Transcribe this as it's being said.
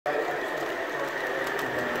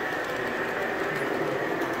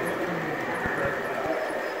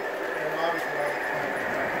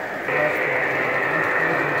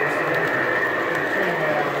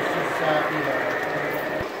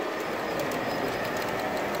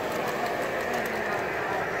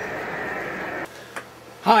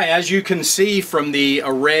Hi, as you can see from the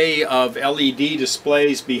array of LED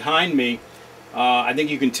displays behind me, I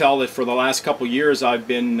think you can tell that for the last couple years I've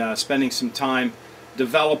been spending some time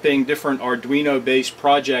developing different Arduino-based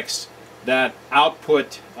projects that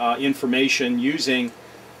output information using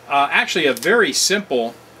actually a very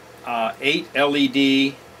simple 8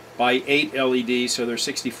 LED by 8 LEDs, so there's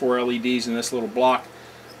 64 LEDs in this little block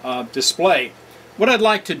display. What I'd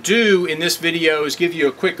like to do in this video is give you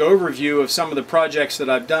a quick overview of some of the projects that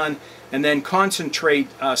I've done and then concentrate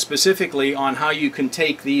specifically on how you can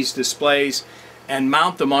take these displays and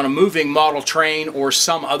mount them on a moving model train or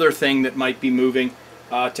some other thing that might be moving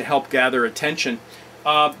to help gather attention.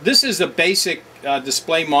 This is a basic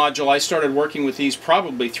display module. I started working with these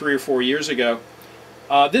probably 3 or 4 years ago.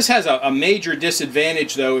 This has a major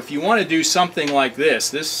disadvantage though. If you want to do something like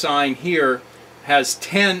this sign here has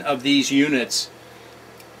 10 of these units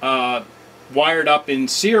wired up in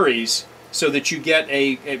series so that you get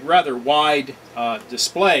a rather wide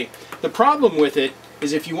display. The problem with it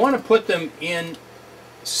is if you want to put them in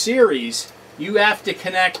series, you have to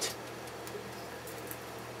connect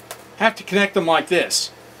them like this.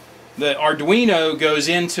 The Arduino goes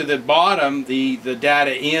into the bottom, the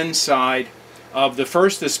data in side of the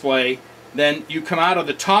first display, then you come out of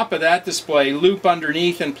the top of that display, loop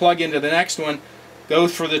underneath and plug into the next one, go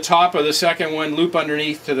for the top of the second one, loop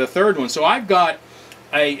underneath to the third one. So I've got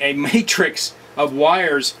a matrix of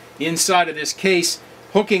wires inside of this case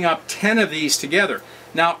hooking up 10 of these together.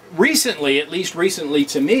 Now recently, at least recently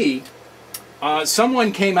to me,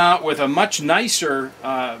 someone came out with a much nicer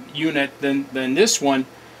unit than this one,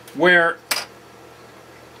 where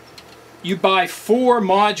you buy 4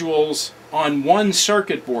 modules on one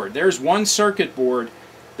circuit board. There's one circuit board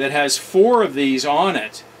that has 4 of these on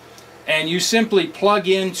it, and you simply plug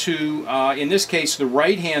into, in this case, the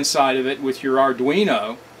right-hand side of it with your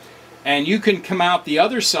Arduino, and you can come out the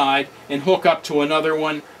other side and hook up to another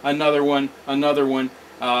one, another one, another one,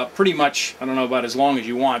 pretty much, I don't know about as long as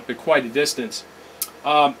you want, but quite a distance.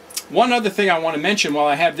 One other thing I want to mention while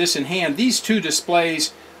I have this in hand, these 2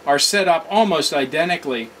 displays are set up almost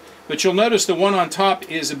identically, but you'll notice the one on top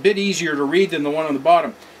is a bit easier to read than the one on the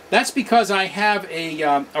bottom. That's because I have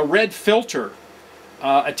a red filter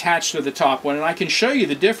attached to the top one, and I can show you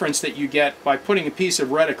the difference that you get by putting a piece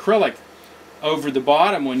of red acrylic over the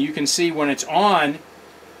bottom one. You can see when it's on,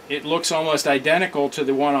 it looks almost identical to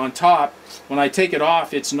the one on top. When I take it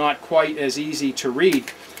off, it's not quite as easy to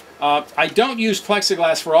read. I don't use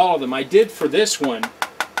plexiglass for all of them. I did for this one.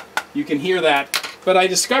 You can hear that. But I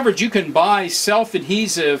discovered you can buy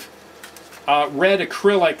self-adhesive red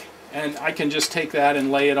acrylic, and I can just take that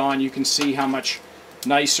and lay it on. You can see how much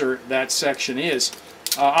nicer that section is.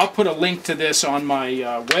 I'll put a link to this on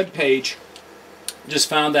my web page. Just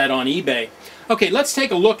found that on eBay. Okay, let's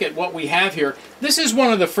take a look at what we have here. This is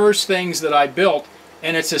one of the first things that I built,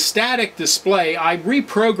 and it's a static display. I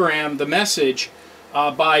reprogrammed the message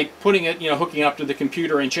by putting it, hooking up to the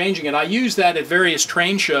computer and changing it. I use that at various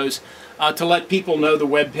train shows to let people know the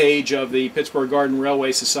web page of the Pittsburgh Garden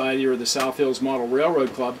Railway Society or the South Hills Model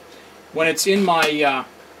Railroad Club. When it's in my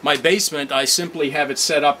my basement, I simply have it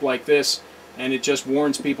set up like this, and it just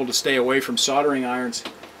warns people to stay away from soldering irons.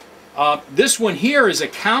 This one here is a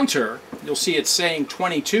counter. You'll see it's saying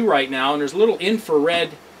 22 right now, and there's a little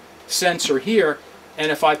infrared sensor here,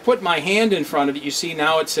 and if I put my hand in front of it, you see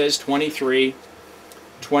now it says 23,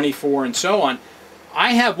 24, and so on.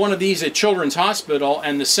 I have one of these at Children's Hospital,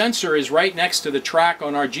 and the sensor is right next to the track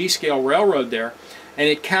on our G-scale railroad there, and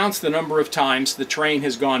it counts the number of times the train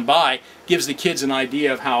has gone by, gives the kids an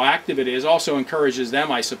idea of how active it is, also encourages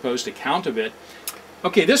them, I suppose, to count a bit.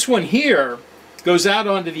 Okay, this one here goes out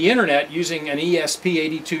onto the internet using an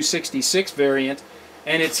ESP8266 variant,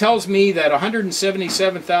 and it tells me that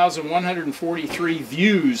 177,143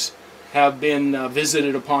 views have been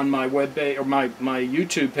visited upon my web page, or my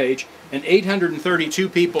YouTube page, and 832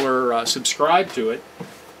 people are subscribed to it.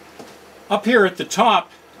 Up here at the top,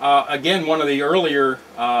 again, one of the earlier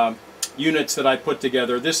units that I put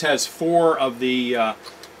together. This has 4 of the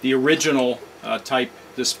original type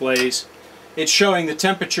displays. It's showing the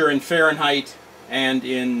temperature in Fahrenheit and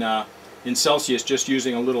in Celsius, just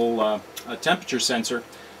using a little temperature sensor.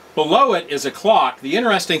 Below it is a clock. The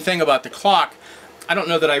interesting thing about the clock, I don't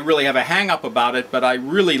know that I really have a hang-up about it, but I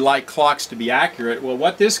really like clocks to be accurate. Well,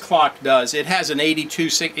 what this clock does, it has an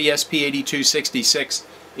ESP8266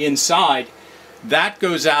 inside. That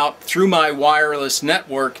goes out through my wireless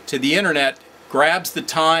network to the internet, grabs the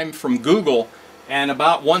time from Google, and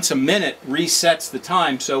about once a minute resets the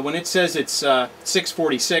time. So when it says it's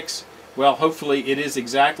 6:46, well, hopefully it is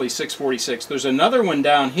exactly 6:46. There's another one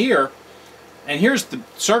down here, and here's the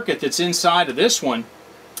circuit that's inside of this one.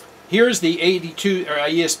 Here's the 82 or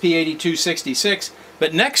ESP8266,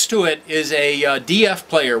 but next to it is a DF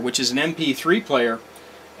player, which is an MP3 player,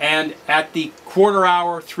 and at the quarter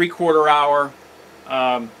hour, three-quarter hour,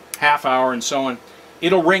 half hour, and so on,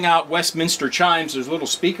 it'll ring out Westminster chimes. There's a little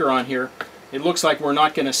speaker on here. It looks like we're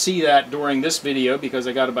not going to see that during this video because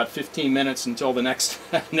I got about 15 minutes until the next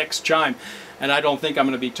next chime, and I don't think I'm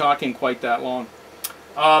going to be talking quite that long.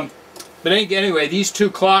 But anyway, these two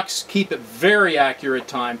clocks keep it very accurate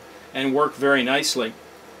time and work very nicely.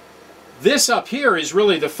 This up here is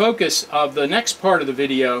really the focus of the next part of the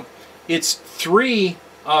video. It's 3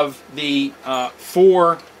 of the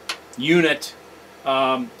 4 unit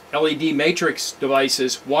LED matrix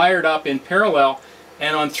devices wired up in parallel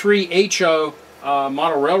and on 3 HO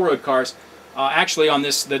model railroad cars. Actually on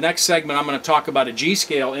the next segment I'm going to talk about a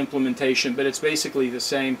G-scale implementation, but it's basically the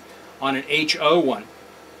same on an HO one.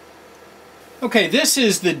 Okay, this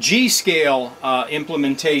is the G-scale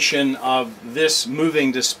implementation of this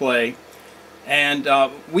moving display, and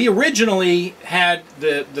we originally had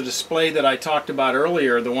the display that I talked about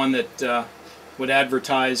earlier, the one that would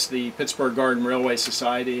advertise the Pittsburgh Garden Railway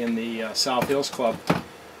Society and the South Hills Club,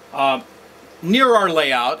 near our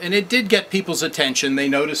layout, and it did get people's attention. They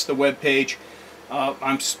noticed the web page.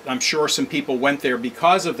 I'm sure some people went there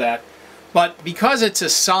because of that. But because it's a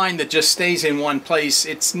sign that just stays in one place,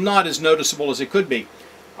 it's not as noticeable as it could be.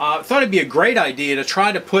 I thought it'd be a great idea to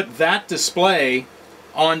try to put that display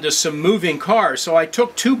onto some moving cars. So I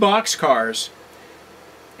took 2 box cars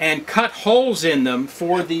and cut holes in them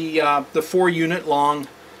for the 4-unit long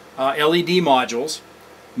LED modules.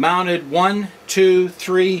 Mounted 1, 2,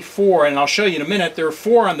 3, 4, and I'll show you in a minute, there are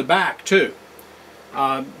 4 on the back too.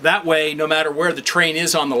 That way, no matter where the train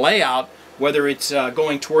is on the layout, whether it's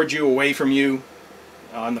going towards you, away from you,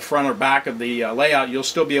 on the front or back of the layout, you'll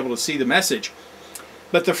still be able to see the message.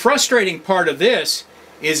 But the frustrating part of this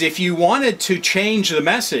is if you wanted to change the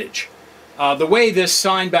message, the way this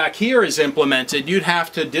sign back here is implemented, you'd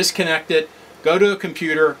have to disconnect it, go to a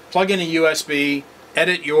computer, plug in a USB,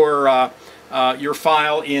 edit your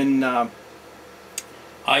file in the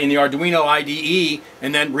Arduino IDE,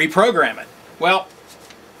 and then reprogram it. Well,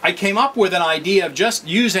 I came up with an idea of just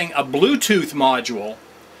using a Bluetooth module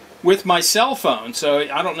with my cell phone. So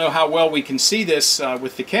I don't know how well we can see this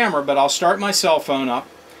with the camera, but I'll start my cell phone up.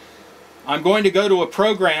 I'm going to go to a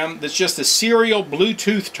program that's just a serial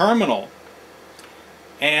Bluetooth terminal.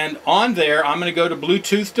 And on there, I'm going to go to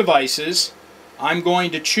Bluetooth devices. I'm going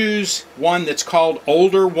to choose one that's called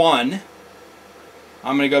Older One.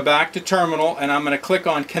 I'm going to go back to Terminal, and I'm going to click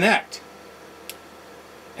on Connect.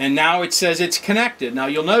 And now it says it's connected. Now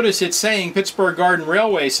you'll notice it's saying Pittsburgh Garden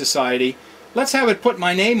Railway Society. Let's have it put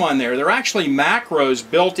my name on there. There are actually macros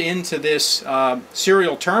built into this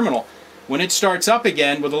serial terminal. When it starts up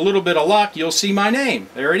again, with a little bit of luck, you'll see my name.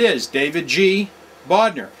 There it is, David G.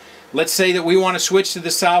 Bodnar. Let's say that we want to switch to the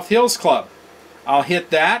South Hills Club. I'll hit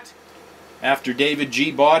that. After David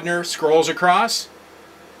G. Bodnar scrolls across,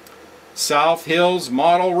 South Hills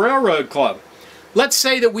Model Railroad Club. Let's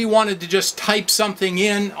say that we wanted to just type something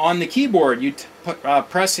in on the keyboard. You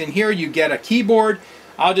press in here, you get a keyboard.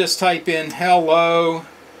 I'll just type in hello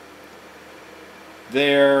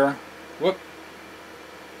there. Whoop.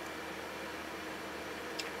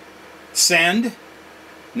 Send.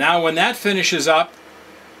 Now when that finishes up,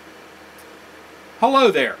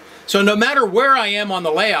 hello there. So no matter where I am on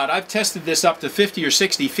the layout, I've tested this up to 50 or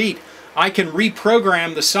 60 feet, I can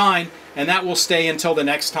reprogram the sign, and that will stay until the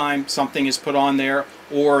next time something is put on there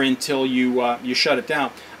or until you shut it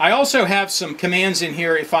down. I also have some commands in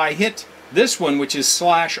here. If I hit this one, which is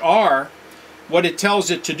 /R, what it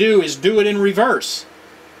tells it to do is do it in reverse.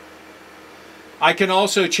 I can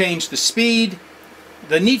also change the speed.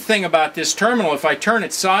 The neat thing about this terminal, if I turn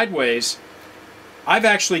it sideways, I've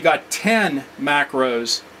actually got 10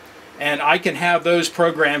 macros, and I can have those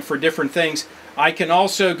programmed for different things. I can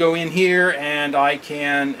also go in here and I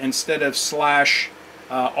can, instead of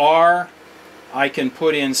 /R, I can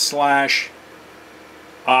put in /I.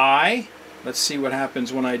 Let's see what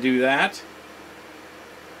happens when I do that.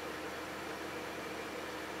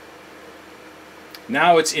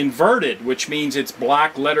 Now it's inverted, which means it's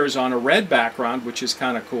black letters on a red background, which is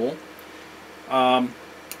kind of cool.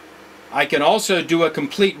 I can also do a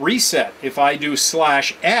complete reset. If I do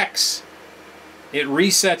 /X, it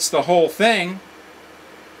resets the whole thing,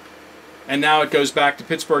 and now it goes back to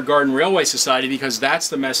Pittsburgh Garden Railway Society because that's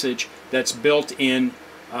the message that's built in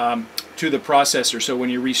to the processor. So when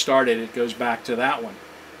you restart it, it goes back to that one.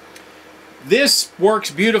 This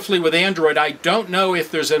works beautifully with Android. I don't know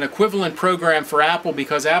if there's an equivalent program for Apple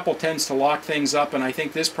because Apple tends to lock things up, and I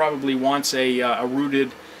think this probably wants a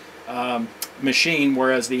rooted machine,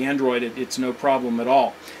 whereas the Android, it's no problem at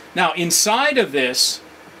all. Now inside of this,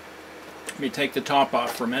 let me take the top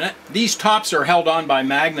off for a minute. These tops are held on by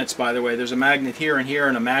magnets, by the way. There's a magnet here and here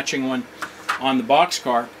and a matching one on the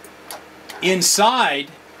boxcar. Inside,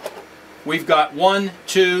 we've got 1,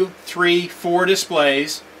 2, 3, 4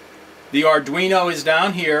 displays. The Arduino is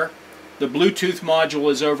down here. The Bluetooth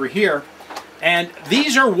module is over here. And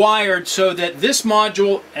these are wired so that this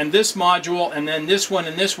module and then this one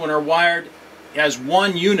and this one are wired as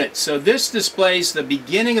one unit. So this displays the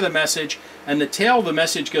beginning of the message and the tail of the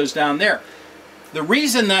message goes down there. The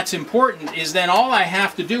reason that's important is then all I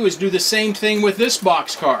have to do is do the same thing with this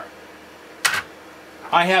boxcar.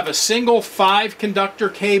 I have a single 5-conductor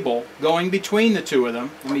cable going between the two of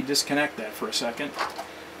them. Let me disconnect that for a second.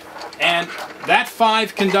 And that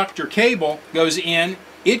 5-conductor cable goes in.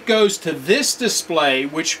 It goes to this display,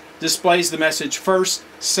 which displays the message first,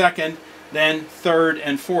 second, then third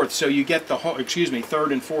and fourth. So you get the whole,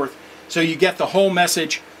 third and fourth. So you get the whole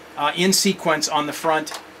message in sequence on the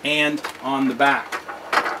front and on the back.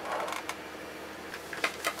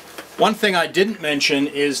 One thing I didn't mention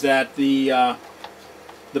is that the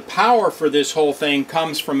power for this whole thing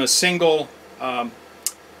comes from a single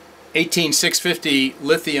 18650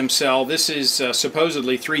 lithium cell. This is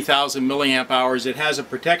supposedly 3,000 milliamp hours. It has a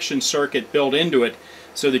protection circuit built into it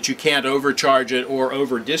so that you can't overcharge it or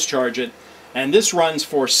over discharge it. And this runs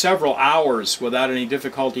for several hours without any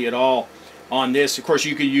difficulty at all on this. Of course,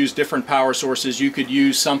 you could use different power sources. You could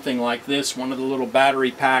use something like this, one of the little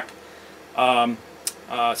battery pack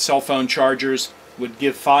cell phone chargers. Would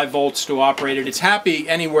give 5 volts to operate it. It's happy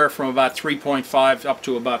anywhere from about 3.5 up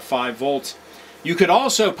to about 5 volts. You could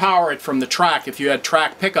also power it from the track if you had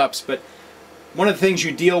track pickups, but one of the things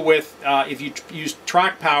you deal with if you use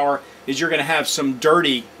track power is you're going to have some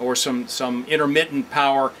dirty or some intermittent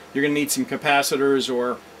power. You're going to need some capacitors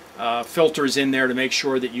or filters in there to make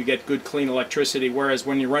sure that you get good clean electricity, whereas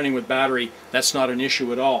when you're running with battery, that's not an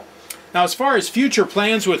issue at all. Now as far as future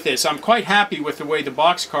plans with this, I'm quite happy with the way the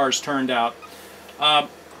boxcars turned out.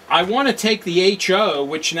 I want to take the HO,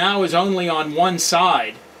 which now is only on one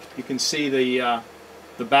side. You can see the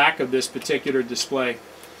back of this particular display.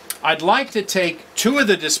 I'd like to take 2 of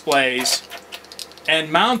the displays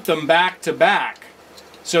and mount them back to back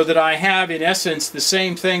so that I have in essence the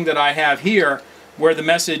same thing that I have here, where the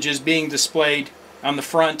message is being displayed on the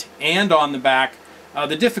front and on the back.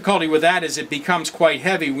 The difficulty with that is it becomes quite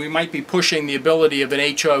heavy. We might be pushing the ability of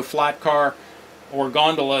an HO flat car or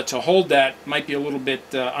gondola to hold that. Might be a little bit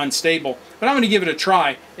unstable, but I'm going to give it a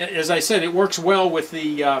try. As I said, it works well with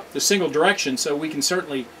the single direction, so we can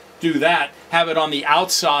certainly do that. Have it on the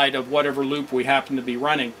outside of whatever loop we happen to be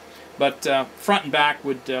running, but front and back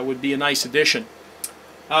would be a nice addition.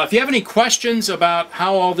 If you have any questions about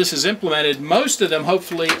how all this is implemented, most of them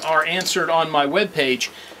hopefully are answered on my webpage.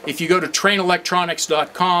 If you go to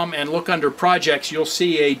trainelectronics.com and look under projects, you'll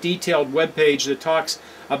see a detailed webpage that talks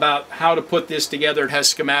about how to put this together. It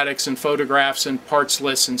has schematics and photographs and parts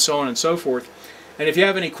lists and so on and so forth. And if you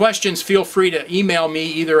have any questions, feel free to email me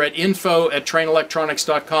either at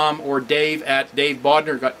info@trainelectronics.com or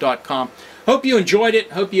dave@davebodnar.com. Hope you enjoyed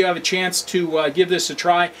it. Hope you have a chance to give this a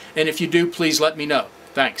try. And if you do, please let me know.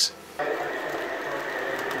 Thanks.